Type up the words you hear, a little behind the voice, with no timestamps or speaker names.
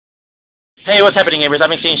Hey, what's happening, neighbors? I'm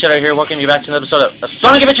EXCEEDINGSHADOW here. Welcome you back to another episode of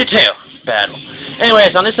Sonic Adventure 2 Battle.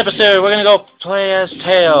 Anyways, on this episode, we're gonna go play as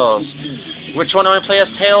Tails. Which one do I play as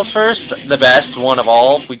Tails first? The best one of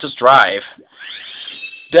all. We just drive.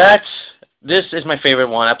 This is my favorite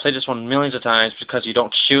one. I played this one millions of times because you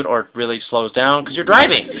don't shoot or it really slows down because you're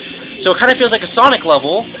driving. So it kind of feels like a Sonic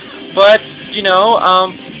level, but you know,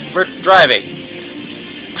 we're driving.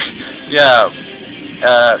 Yeah.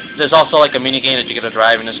 There's also like a mini game that you get to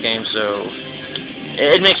drive in this game, so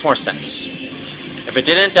it makes more sense. If it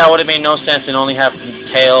didn't, that would have made no sense and only have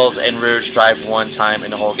Tails and Rouge drive one time in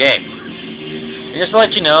the whole game. And just to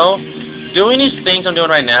let you know, doing these things I'm doing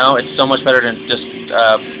right now, it's so much better than just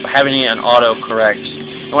having an autocorrect.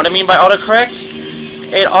 And what I mean by autocorrect,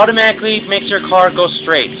 it automatically makes your car go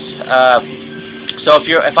straight. So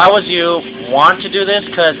if I was you, want to do this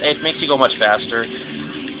because it makes you go much faster.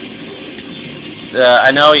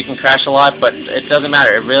 I know you can crash a lot, but it doesn't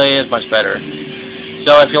matter. It really is much better.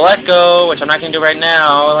 So if you let go, which I'm not going to do right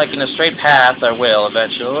now, like in a straight path, I will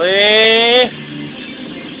eventually.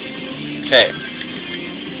 Okay.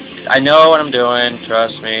 I know what I'm doing.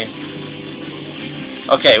 Trust me.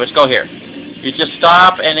 Okay, let's go here. You just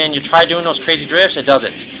stop, and then you try doing those crazy drifts. It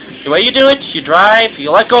doesn't. The way you do it, you drive,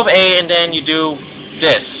 you let go of A, and then you do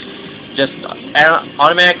this. Just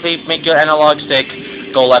automatically make your analog stick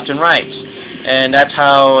go left and right. And that's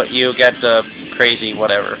how you get the crazy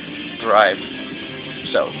whatever drive.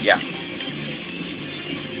 So, yeah.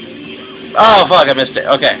 Oh, fuck, I missed it.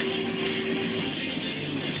 Okay.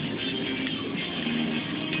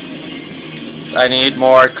 I need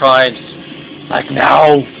more coins. Like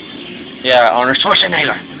now. Yeah, Arnold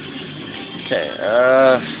Schwarzenegger. Okay,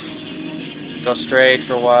 go straight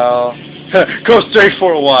for a while. Go straight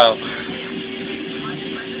for a while.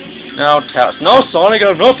 No, Tails. No, Sonic,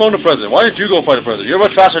 I'm not phone the president. Why didn't you go fight the president? You're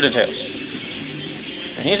much faster than Tails.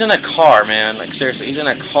 And he's in a car, man. Like, seriously, he's in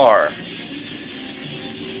a car.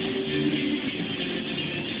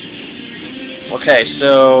 Okay,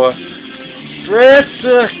 so... drift!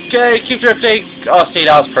 Okay, keep drifting. Oh, see,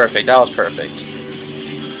 that was perfect. That was perfect.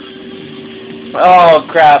 Oh,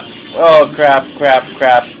 crap. Oh, crap.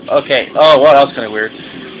 Okay. Oh, well, that was kind of weird.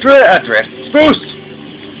 Drift. Boost!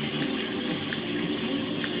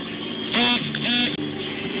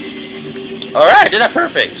 Alright, I did that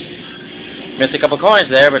perfect. Missed a couple coins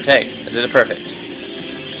there, but hey, I did it perfect.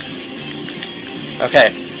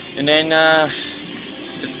 Okay, and then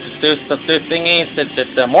do thingies,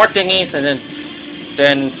 the more thingies, and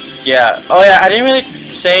then yeah. Oh yeah, I didn't really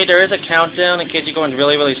say there is a countdown in case you're going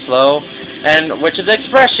really, really slow, and which is the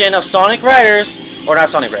expression of Sonic Riders, or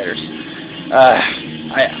not Sonic Riders.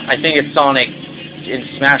 I think it's Sonic in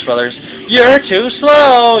Smash Brothers. You're too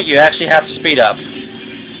slow. You actually have to speed up.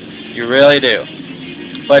 You really do.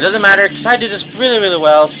 But it doesn't matter, because I do this really, really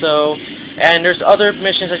well, so... And there's other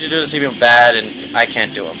missions that you do that's even bad, and I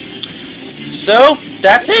can't do them. So,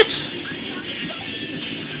 that's it!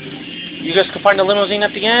 You guys can find the limousine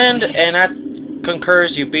at the end, and that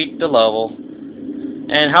concurs you beat the level.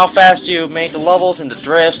 And how fast you make the levels, and the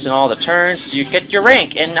drifts, and all the turns, you get your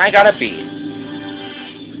rank, and I got a B.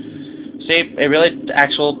 See, it really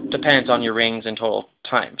depends on your rings and total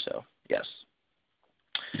time, so, yes.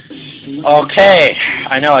 Okay,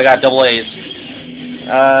 I know I got double A's.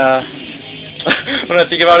 When I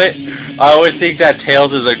think about it, I always think that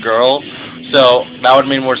Tails is a girl, so that would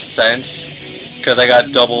make more sense because I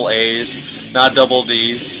got double A's, not double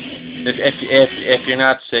D's. If you're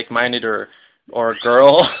not sick-minded or a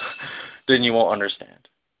girl, then you won't understand.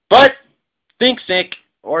 But think sick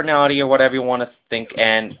or naughty or whatever you want to think,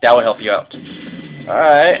 and that will help you out.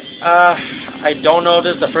 Alright, I don't know if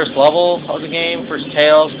this is the first level of the game for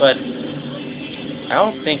Tails, but I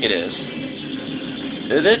don't think it is.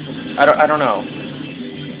 Is it? I don't know.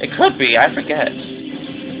 It could be, I forget.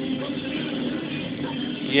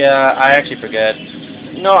 Yeah, I actually forget.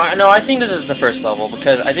 No, I think this is the first level,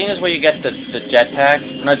 because I think this is where you get the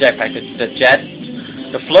jetpack, not jetpack,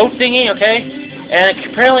 the float thingy, okay? And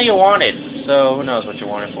apparently you want it, so who knows what you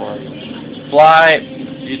want it for. Fly,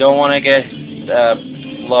 you don't want to get...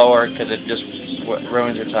 lower because it just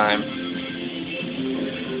ruins your time.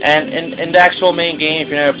 And in the actual main game, if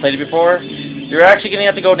you've never played it before, you're actually going to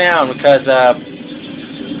have to go down because, yeah,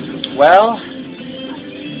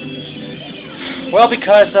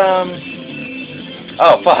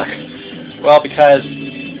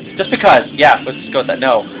 let's just go with that,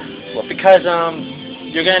 no. Well, because,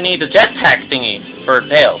 you're going to need the jetpack thingy for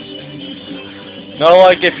Tails. No,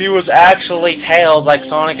 like if he was actually Tails like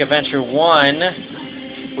Sonic Adventure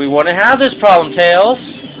 1, we wouldn't have this problem, Tails.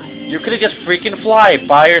 You could have just freaking fly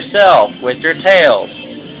by yourself with your tails.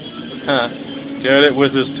 Huh. Get it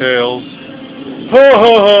with his tails. Ho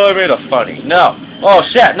ho ho, I made a funny. No. Oh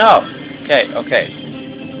shit, no. Okay, okay.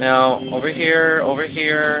 Now, over here, over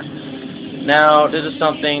here. Now, this is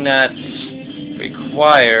something that's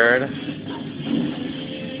required.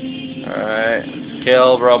 Alright.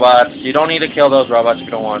 Kill robots. You don't need to kill those robots if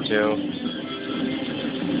you don't want to.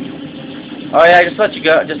 Oh yeah, just let you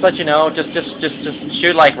go. Just let you know. Just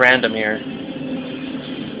shoot like random here.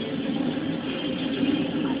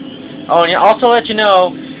 Oh, and also let you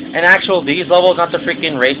know, in actual these levels, not the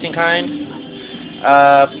freaking racing kind.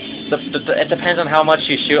 It depends on how much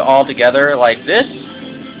you shoot all together. Like this,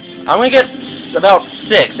 I'm gonna get about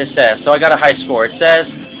 6. It says, so I got a high score. It says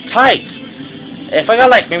tight. If I got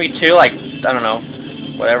like maybe 2, like I don't know,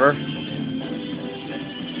 whatever.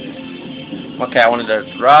 Okay, I wanted to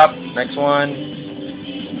drop. Next one.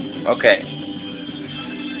 Okay.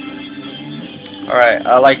 Alright,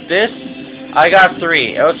 like this, I got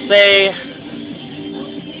 3. I would say,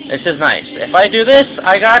 this is nice. If I do this,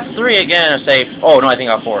 I got 3 again. I say, oh no, I think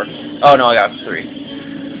I got 4. Oh no, I got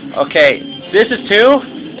 3. Okay, this is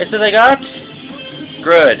 2. It says I got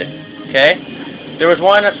good. Okay. There was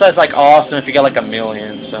one that says like awesome if you get like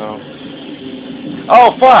 1,000,000. So.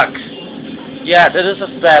 Oh fuck. Yeah, this is a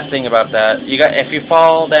bad thing about that. You got if you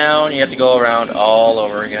fall down, you have to go around all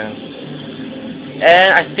over again.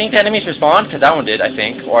 And I think the enemies respawn because that one did. I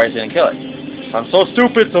think, or I didn't kill it. I'm so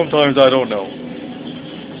stupid sometimes. I don't know.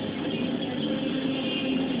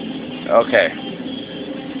 Okay.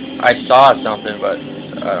 I saw something, but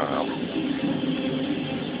I don't know.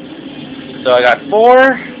 So I got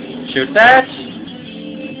 4. Shoot that.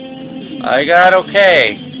 I got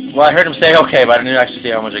okay. Well, I heard him say okay, but I didn't actually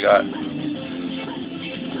see how much I got.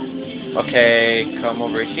 Okay, come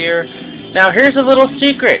over here. Now, here's a little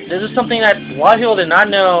secret. This is something that a lot of people did not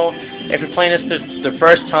know if you're playing this the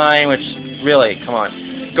first time, which, really, come on.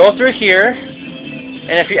 Go through here,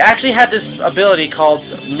 and if you actually had this ability called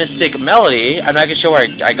Mystic Melody, I'm not going to show where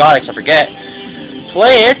I got it, because I forget.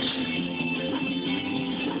 Play it.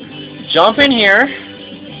 Jump in here.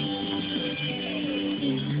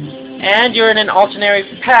 And you're in an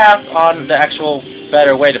alternate path on the actual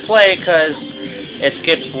better way to play, because it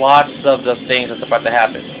skips lots of the things that's about to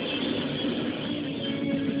happen.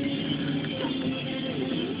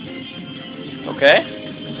 Okay?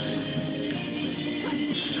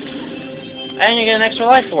 And you get an extra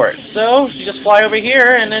life for it. So, you just fly over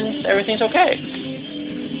here, and then everything's okay.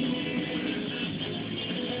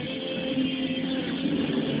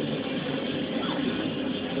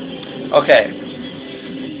 Okay.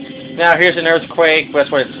 Now, here's an earthquake.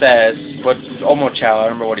 That's what it says. What Omochao, I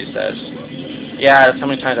remember what he says. Yeah, that's how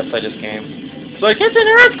many times I played this game. It's like, it's an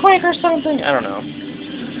earthquake or something. I don't know.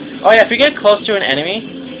 Oh yeah, if you get close to an enemy,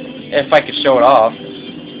 if I could show it off,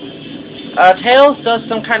 Tails does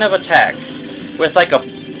some kind of attack with like a.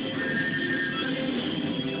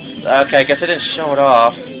 Okay, I guess I didn't show it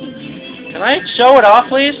off. Can I show it off,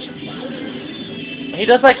 please? He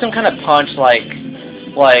does like some kind of punch,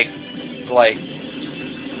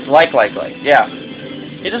 yeah.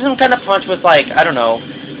 He does some kind of punch with like, I don't know,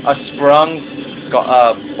 a sprung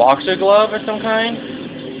boxer glove or some kind.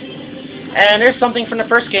 And there's something from the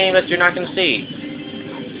first game that you're not going to see.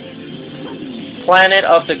 Planet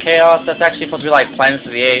of the Chaos. That's actually supposed to be like Planet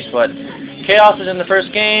of the Apes, but Chaos is in the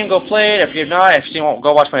first game. Go play it. If you've not, if you won't,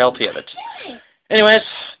 go watch my LP of it. Anyways,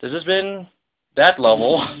 this has been that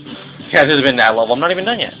level. Yeah, this has been that level. I'm not even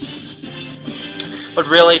done yet. But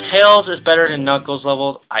really, Tails is better than Knuckles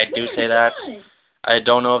level. I do say that. I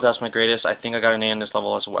don't know if that's my greatest. I think I got an A in this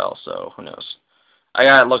level as well, so who knows. I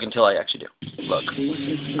gotta look until I actually do. Look.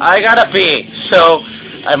 I got a B, so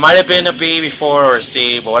I might have been a B before or a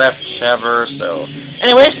C, but whatever, so.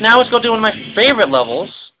 Anyways, now let's go do one of my favorite levels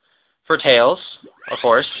for Tails, of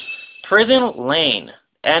course. Prison Lane.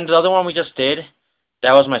 And the other one we just did,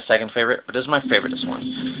 that was my second favorite, but this is my favorite, this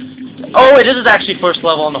one. Oh, wait, this is actually first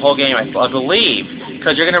level in the whole game, I believe,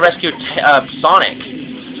 because you're going to rescue Sonic.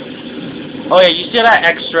 Oh yeah, you see that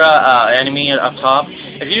extra enemy up top?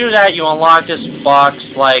 If you do that, you unlock this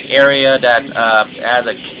box-like area that has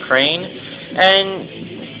a crane,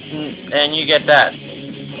 and you get that.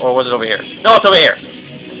 Or was it over here? No, it's over here.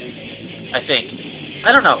 I think.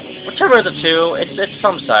 I don't know. Whichever of the two, it's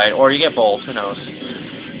some side, or you get both. Who knows?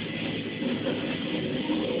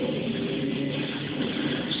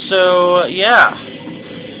 So yeah,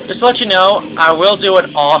 just to let you know, I will do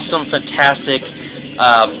an awesome, fantastic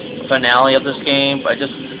finale of this game. But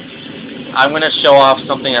I'm going to show off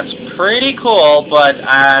something that's pretty cool, but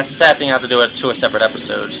sad thing I have to do it 2 separate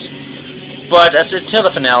episodes. But that's until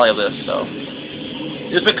the finale of this, so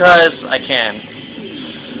just because I can.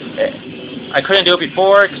 I couldn't do it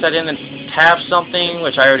before because I didn't have something,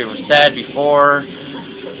 which I already said before.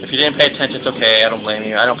 If you didn't pay attention, it's okay. I don't blame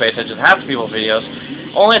you. I don't pay attention to half the people's videos.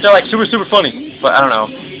 Only if they're like super funny. But I don't know.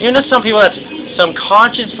 Even there's some people that's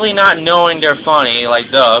subconsciously not knowing they're funny, like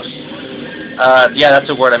Doves. Yeah, that's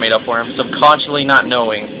a word I made up for him. Subconsciously not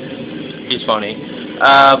knowing he's funny.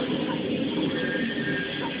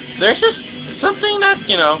 There's just something that,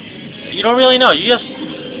 you know, you don't really know. You just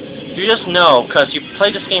know because you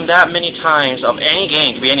played this game that many times of any game.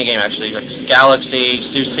 It could be any game actually, like Galaxy,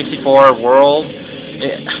 64, World.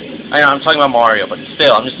 I know I'm talking about Mario, but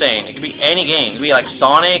still, I'm just saying it could be any game. It could be like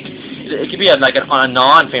Sonic. It could be like a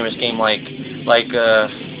non-famous game like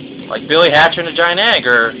Billy Hatcher and the Giant Egg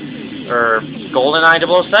or GoldenEye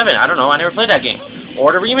 007. I don't know. I never played that game.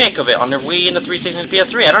 Or the remake of it on the Wii and the 360 and the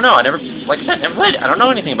PS3. I don't know. I never, like I said, never played it. I don't know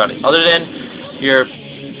anything about it other than your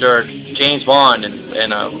James Bond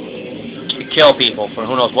and kill people for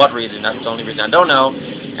who knows what reason. That's the only reason I don't know.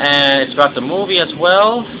 And it's about the movie as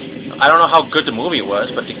well. I don't know how good the movie was,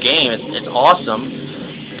 but the game it's awesome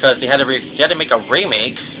because they had to make a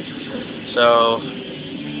remake. So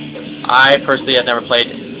I personally had never played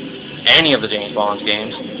any of the James Bond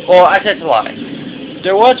games. Well, I said it's a lie.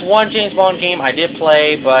 There was one James Bond game I did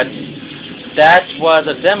play, but that was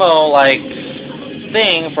a demo like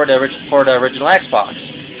thing for the original Xbox.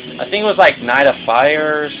 I think it was like Night of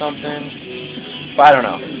Fire or something. But I don't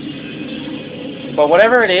know. But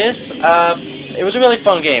whatever it is, it was a really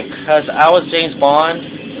fun game because I was James Bond,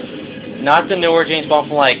 not the newer James Bond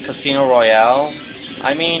from like Casino Royale.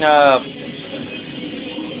 I mean,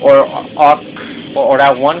 or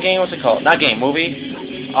that one game. What's it called? Not game, movie.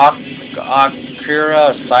 Ocarina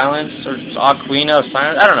of Silence or Ocarina of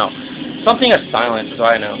Silence. I don't know. Something of Silence is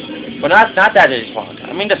what I know. But not that James Bond.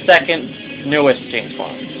 I mean the second newest James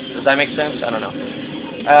Bond. Does that make sense? I don't know.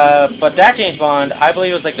 But that James Bond, I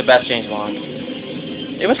believe, was like the best James Bond.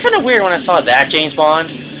 It was kind of weird when I saw that James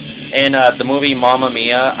Bond in the movie Mamma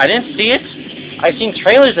Mia. I didn't see it. I seen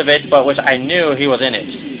trailers of it, but which I knew he was in it.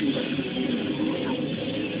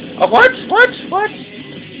 Oh, what? Who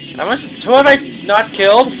have I not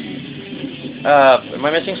killed? Am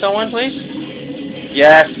I missing someone, please?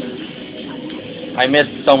 Yes. I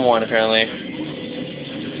missed someone, apparently.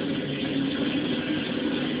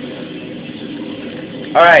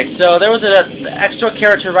 Alright, so there was an extra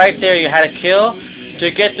character right there you had to kill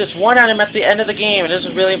to get this one item at the end of the game, and this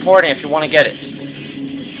is really important if you want to get it.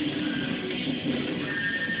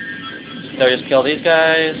 So just kill these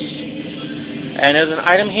guys. And there's an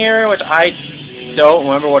item here, which I don't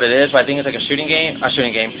remember what it is, but I think it's like a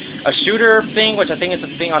shooter thing, which I think is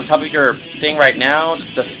the thing on top of your thing right now.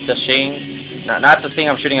 The machine, not the thing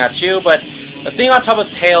I'm shooting at you, but the thing on top of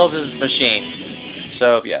Tails is machine.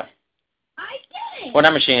 So yeah. Well,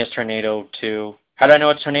 not machine, is Tornado 2. How do I know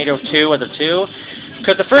it's Tornado 2 with a 2?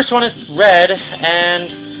 Because the first one is red,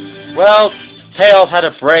 and well, Tails had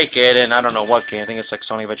to break it, and I don't know what game. I think it's like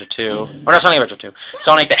Sonic Adventure 2. Or not Sonic Adventure 2.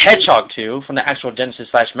 Sonic the Hedgehog 2 from the actual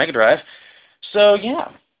Genesis/Mega Drive. So,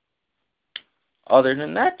 yeah. Other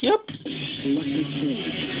than that, yep.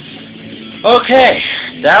 Okay.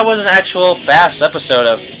 That was an actual fast episode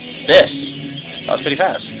of this. That was pretty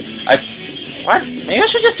fast. What? Maybe I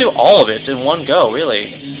should just do all of it in one go,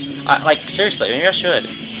 really. Like, seriously, maybe I should.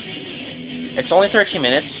 It's only 13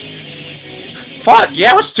 minutes. Fuck,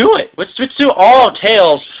 yeah, let's do it. Let's do all of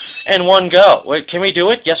Tales in one go. Wait, can we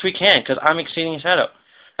do it? Yes, we can, because I'm Exceeding Shadow.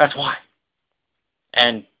 That's why.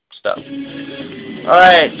 And stuff.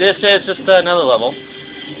 Alright, this is just another level.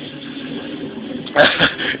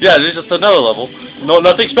 Yeah, this is just another level. No,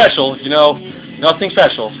 nothing special, you know. Nothing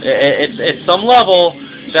special. It's some level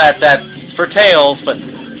that's for Tails, but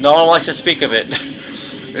no one likes to speak of it.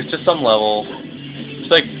 It's just some level. It's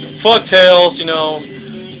like, fuck Tails, you know.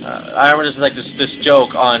 I remember this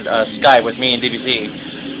joke on Skype with me and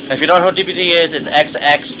DBZ. If you don't know who DBZ is, it's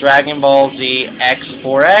XX Dragon Ball Z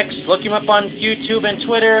X4X. Look him up on YouTube and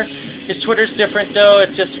Twitter. His Twitter's different though.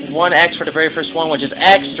 It's just one X for the very first one, which is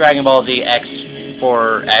X Dragon Ball Z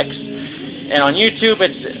X4X. And on YouTube,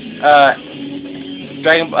 it's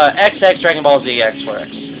XX Dragon Ball Z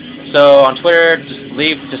X4X. So on Twitter,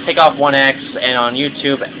 just take off one X, and on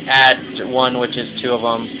YouTube, add one, which is two of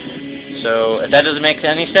them. So if that doesn't make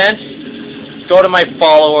any sense, go to my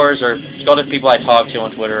followers or go to people I talk to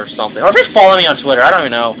on Twitter or something. Or just follow me on Twitter. I don't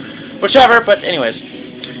even know. Whichever, but anyways.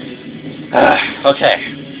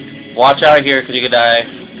 Okay. Watch out here because you could die.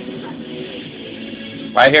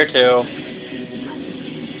 Right here too.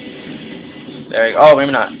 There you go. Oh,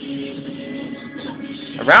 maybe not.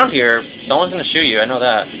 Around here, someone's going to shoot you. I know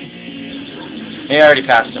that. Maybe I already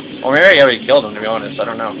passed him. Or maybe I already killed him, to be honest. I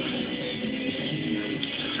don't know.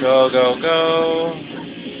 Go, go, go.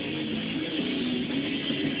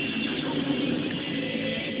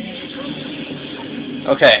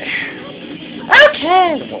 Okay.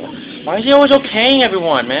 Okay! Why is he always okaying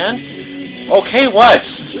everyone, man? Okay what?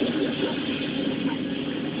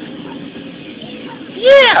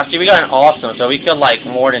 Yeah! See, we got an awesome, so we killed like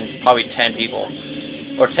more than probably 10 people.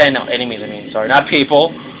 Or 10 enemies, I mean, sorry, not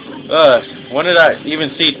people. When did I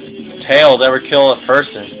even see Tails ever kill a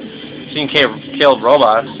person? Seen kill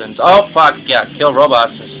robots and... Oh, fuck, yeah, kill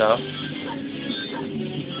robots and stuff.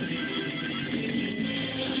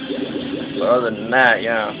 But other than that,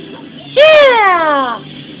 yeah. Yeah!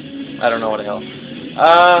 I don't know what the hell.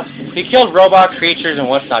 He killed robot creatures and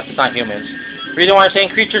whatnot. It's not humans. The reason why I'm saying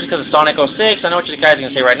creatures is because of Sonic 06. I know what you guys are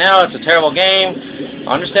going to say right now. It's a terrible game.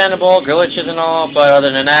 Understandable, glitches and all, but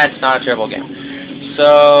other than that, it's not a terrible game.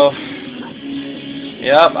 So,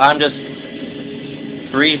 yep, I'm just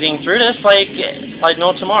breezing through this like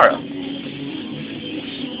no tomorrow.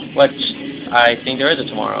 Which, I think there is a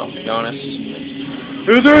tomorrow, to be honest.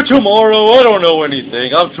 Is there tomorrow? I don't know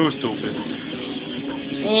anything. I'm too stupid.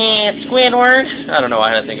 Yeah, Squidward. I don't know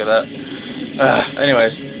why I had to think of that.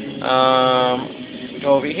 Anyways,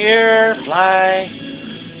 go over here, fly.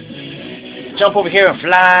 Jump over here and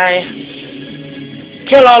fly.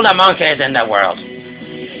 Kill all the monkeys in the world.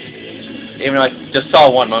 Even though I just saw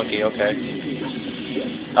one monkey, okay.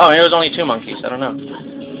 Oh, and it was only 2 monkeys. I don't know.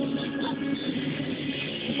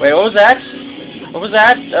 Wait, what was that? What was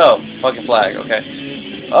that? Oh, fucking flag, okay.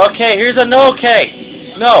 Okay, here's a no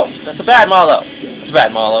okay. No, that's a bad Mallow. That's a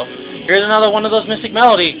bad Mallow. Here's another one of those Mystic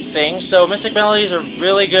Melody things. So Mystic Melody is a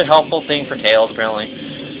really good, helpful thing for Tails, apparently.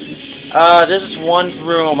 This is one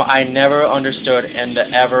room I never understood in the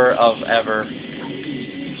ever.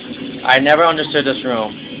 I never understood this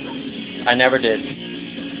room. I never did.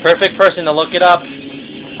 Perfect person to look it up.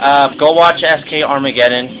 Go watch SK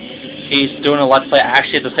Armageddon. He's doing a Let's Play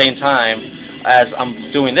actually at the same time as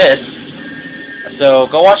I'm doing this. So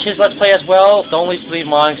go watch his Let's Play as well. Don't leave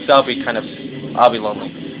mine because I'll be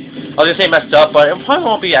lonely. I was gonna say messed up, but it probably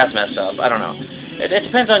won't be as messed up. I don't know. It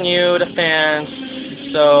depends on you, the fans.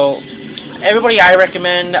 So everybody I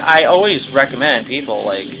always recommend people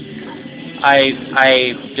like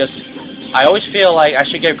I always feel like I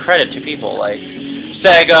should give credit to people like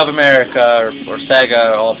Sega of America or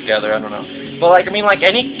Sega altogether. I don't know. But like I mean like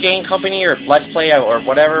any game company or Let's Play or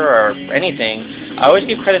whatever or anything, I always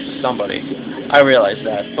give credit to somebody. I realize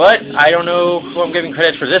that. But I don't know who I'm giving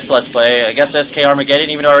credit for this Let's Play. I guess SK Armageddon,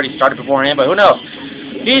 even though I already started beforehand, but who knows?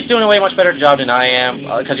 He's doing a way much better job than I am,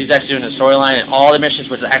 because he's actually doing the storyline and all the missions,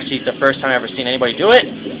 which is actually the first time I've ever seen anybody do it.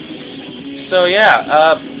 So yeah,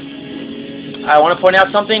 I want to point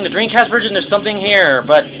out something. The Dreamcast version, there's something here,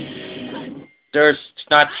 but there's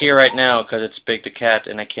not here right now, because it's Big the Cat,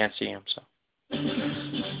 and I can't see him, so.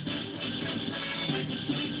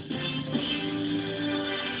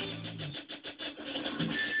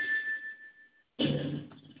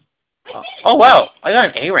 Oh wow, I got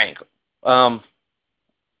an A rank.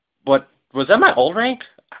 What was that? My old rank?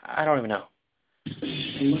 I don't even know.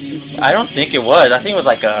 I don't think it was. I think it was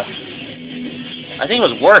like a. I think it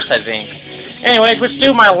was worse. I think. Anyways, let's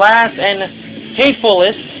do my last and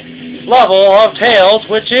hatefulest level of Tails,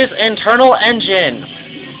 which is Internal Engine.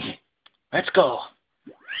 Let's go.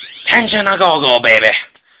 Tension a go baby.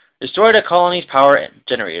 Destroy the colony's power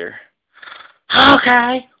generator.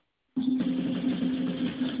 Okay.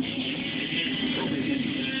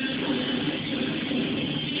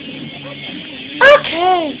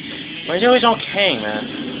 Okay. Why is it always okay, man?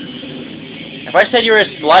 If I said you were a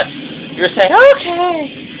slut, you would say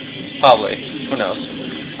okay. Probably. Who knows?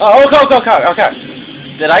 Oh, go kart. Okay.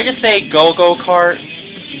 Did I just say go kart?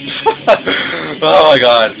 Oh my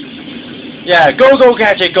god. Yeah, go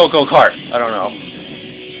gadget, go kart. I don't know.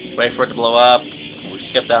 Wait for it to blow up. We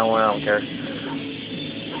skip that one. I don't care.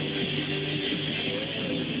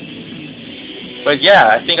 But yeah,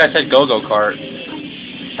 I think I said go kart.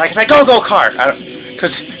 Like, if I go kart,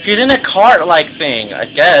 because he's in a cart-like thing, I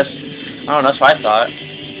guess. I don't know, that's what I thought.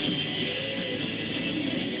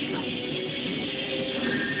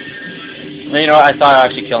 You know, I thought I'd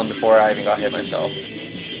actually kill him before I even got hit myself.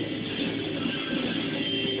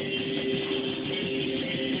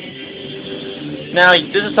 Now,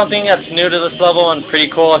 this is something that's new to this level and pretty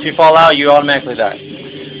cool. If you fall out, you automatically die.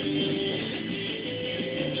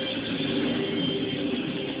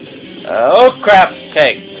 Oh crap!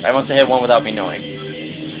 Okay. I must have hit one without me knowing.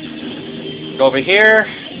 Go over here.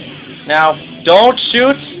 Now, don't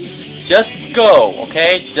shoot. Just go,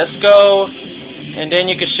 okay? Just go. And then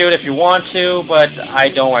you can shoot if you want to, but I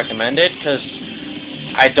don't recommend it, because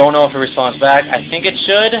I don't know if it responds back. I think it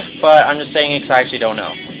should, but I'm just saying it because I actually don't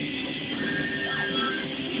know.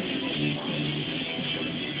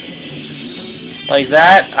 Like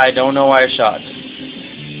that, I don't know why I shot.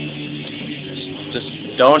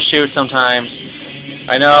 Don't shoot sometimes.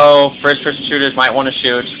 I know first-person shooters might want to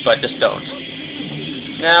shoot, but just don't.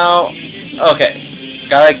 Now, okay.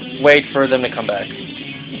 Gotta wait for them to come back.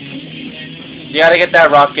 You gotta get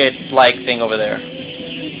that rocket-like thing over there.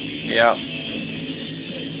 Yeah.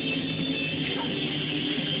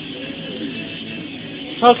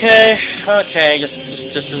 Okay.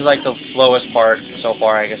 This is like the slowest part so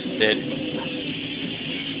far, I guess it did.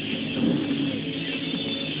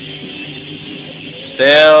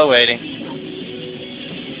 Still waiting.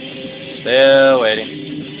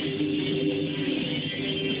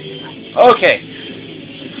 Okay.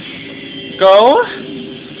 Go.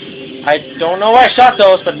 I don't know why I shot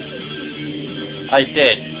those, but I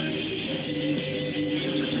did.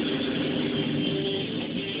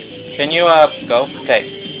 Can you, go? Okay.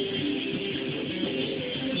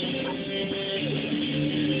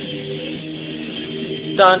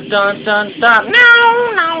 Dun dun dun dun. No.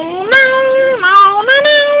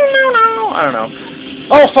 I don't know.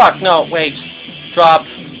 Oh fuck, no, wait. Drop.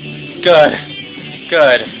 Good.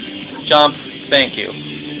 Jump. Thank you.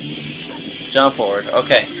 Jump forward.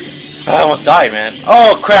 Okay. I almost died, man.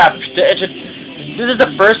 Oh crap. This is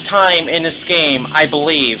the first time in this game, I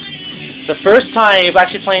believe. The first time you're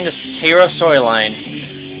actually playing this hero storyline.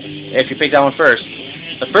 If you pick that one first.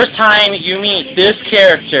 The first time you meet this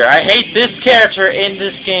character. I hate this character in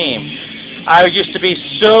this game. I used to be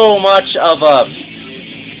so much of a,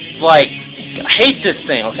 like, I hate this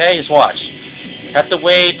thing, okay? Just watch. Have to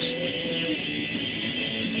wait.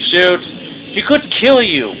 Shoot. He could kill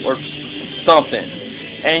you or something.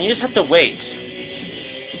 And you just have to wait.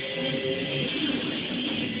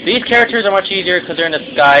 These characters are much easier because they're in the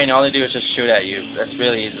sky and all they do is just shoot at you. That's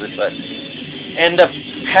really easy. But in the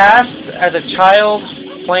past, as a child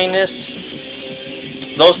playing this,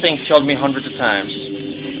 those things killed me hundreds of times.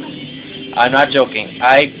 I'm not joking.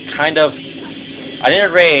 I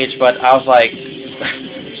didn't rage, but I was like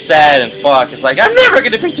sad and fuck. It's like I'm never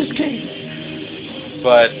gonna beat this game.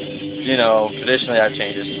 But you know, traditionally that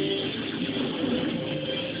changes.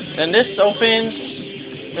 And this opens.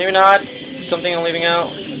 Maybe not. Something I'm leaving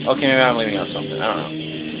out. Okay, maybe I'm leaving out something. I don't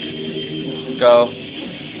know. Go.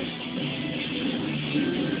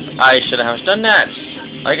 I should have done that.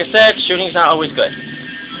 Like I said, shooting's not always good.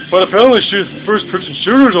 But apparently first-person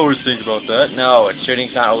shooters always think about that. No,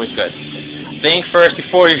 shooting's not always good. Think first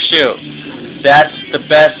before you shoot. That's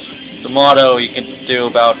the motto you can do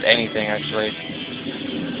about anything, actually.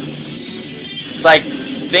 It's like,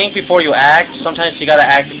 think before you act. Sometimes you gotta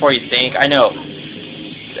act before you think. I know.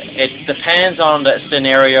 It depends on the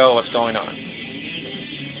scenario, what's going on.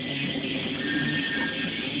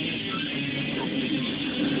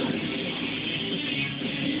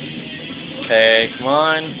 Okay, come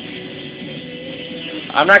on.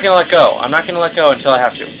 I'm not gonna let go. I'm not gonna let go until I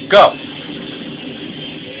have to. Go!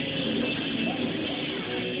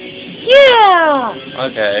 Yeah!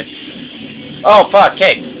 Okay. Oh, fuck,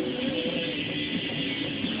 okay.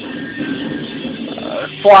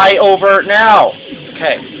 Fly over now!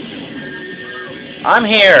 Okay. I'm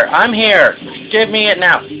here! Give me it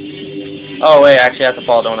now! Oh, wait, I actually have to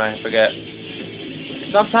fall, don't I? I forget.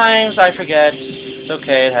 Sometimes I forget. It's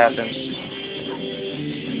okay, it happens.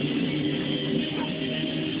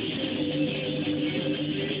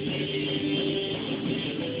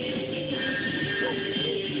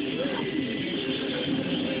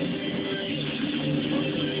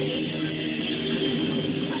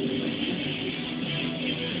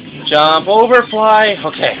 Jump over, fly.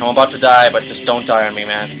 Okay, I'm about to die, but just don't die on me,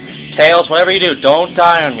 man. Tails, whatever you do, don't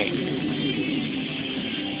die on me.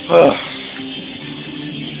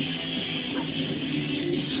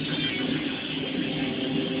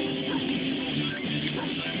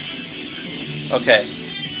 Okay.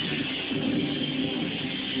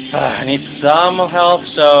 I need some health,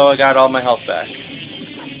 so I got all my health back.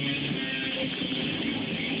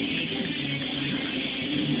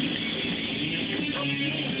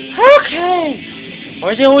 Okay!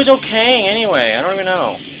 Why is he always okaying anyway? I don't even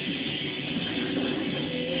know.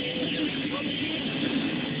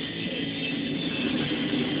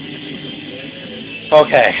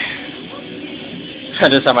 Okay.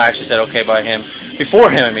 This time I actually said okay by him.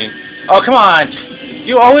 Before him, I mean. Oh, come on!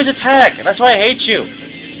 You always attack! That's why I hate you!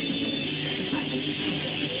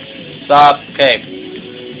 Stop. Okay.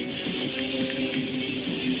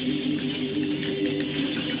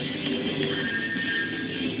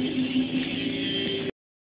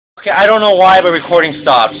 Okay, I don't know why, but recording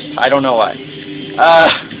stopped. I don't know why.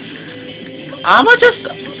 I'm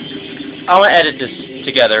gonna edit this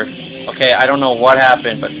together. Okay, I don't know what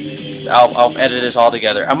happened, but I'll edit this all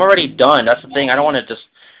together. I'm already done. That's the thing. I don't want to just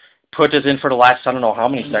put this in for the last, I don't know how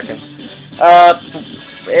many seconds.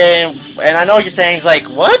 and I know you're saying like,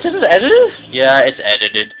 what? This is edited? Yeah, it's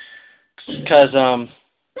edited.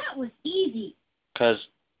 That was easy.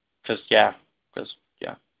 Yeah. Does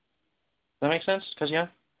that make sense? Yeah.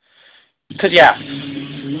 Yeah.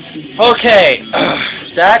 Okay.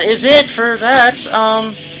 That is it for that.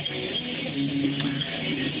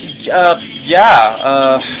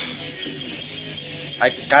 Yeah. I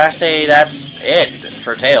gotta say that's it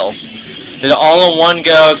for Tails. Did it all in one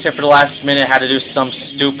go, except for the last minute, had to do some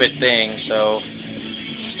stupid thing, so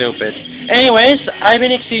stupid. Anyways, I've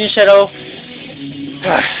been Exceeding Shadow.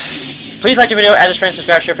 Please like the video, add a friend,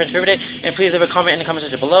 subscribe, share, friends, favorite, and please leave a comment in the comment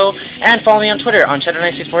section below. And follow me on Twitter on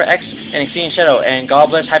Shadow964X and Exceeding Shadow. And God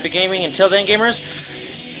bless Happy Gaming. Until then, gamers,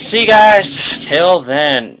 see you guys. Till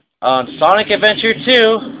then, on Sonic Adventure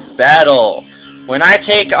 2 Battle. When I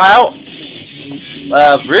take out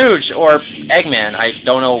Rouge or Eggman, I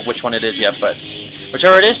don't know which one it is yet, but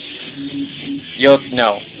whichever it is, you'll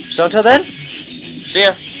know. So until then, see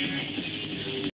ya.